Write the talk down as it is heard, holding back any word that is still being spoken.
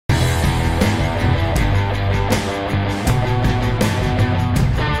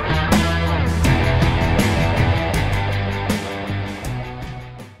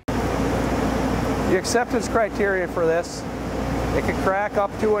acceptance criteria for this. It can crack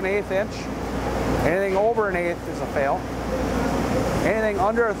up to an 1/8 inch. Anything over an 1/8 is a fail. Anything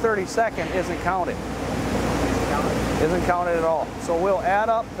under a 32nd isn't counted. Isn't counted at all. So we'll add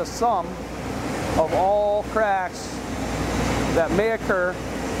up the sum of all cracks that may occur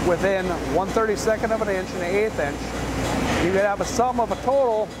within 1/32nd of an inch and an 1/8 inch. You could have a sum of a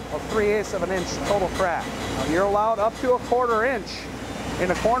total of 3/8 of an inch total crack. You're allowed up to a 1/4 inch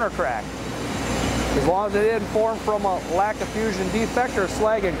in a corner crack, as long as it didn't form from a lack of fusion defect or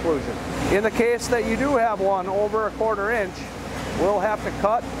slag inclusion. In the case that you do have one over a 1/4 inch, we'll have to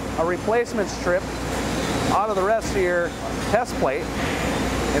cut a replacement strip out of the rest of your test plate,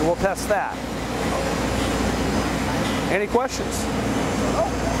 and we'll test that. Any questions?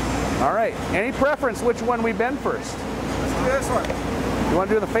 All right. Any preference which one we bend first? Let's do this one. You want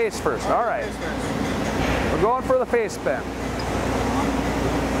to do the face first? All right. We're going for the face bend.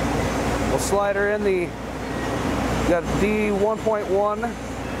 We'll slide her in the, got D1.1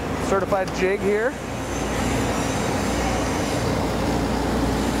 certified jig here.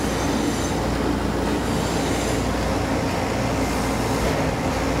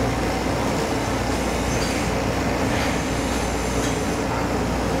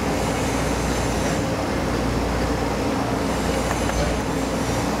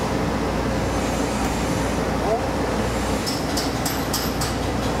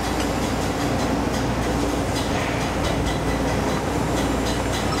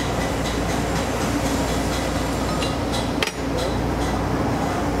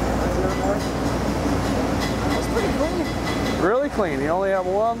 Really clean. You only have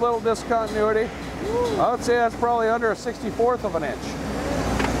one little discontinuity. I would say that's probably under a 64th of an inch.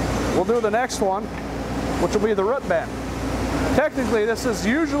 We'll do the next one, which will be the root bend. Technically, this is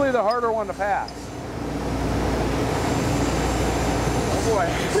usually the harder one to pass. Oh boy.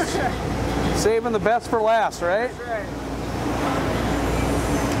 Saving the best for last, right? That's right.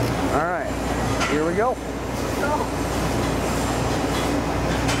 All right, here we go.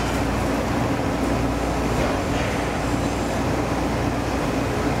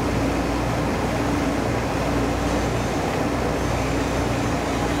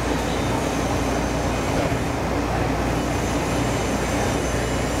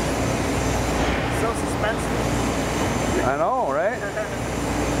 I know, right?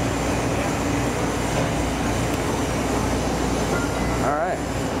 All right.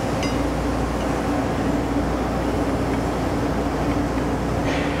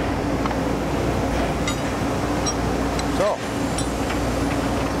 So,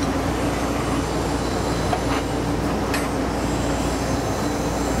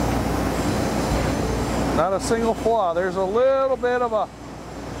 not a single flaw. There's a little bit of a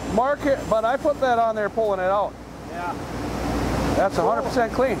market, but I put that on there pulling it out. Yeah. That's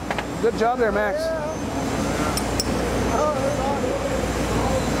 100% clean. Good job there, Max.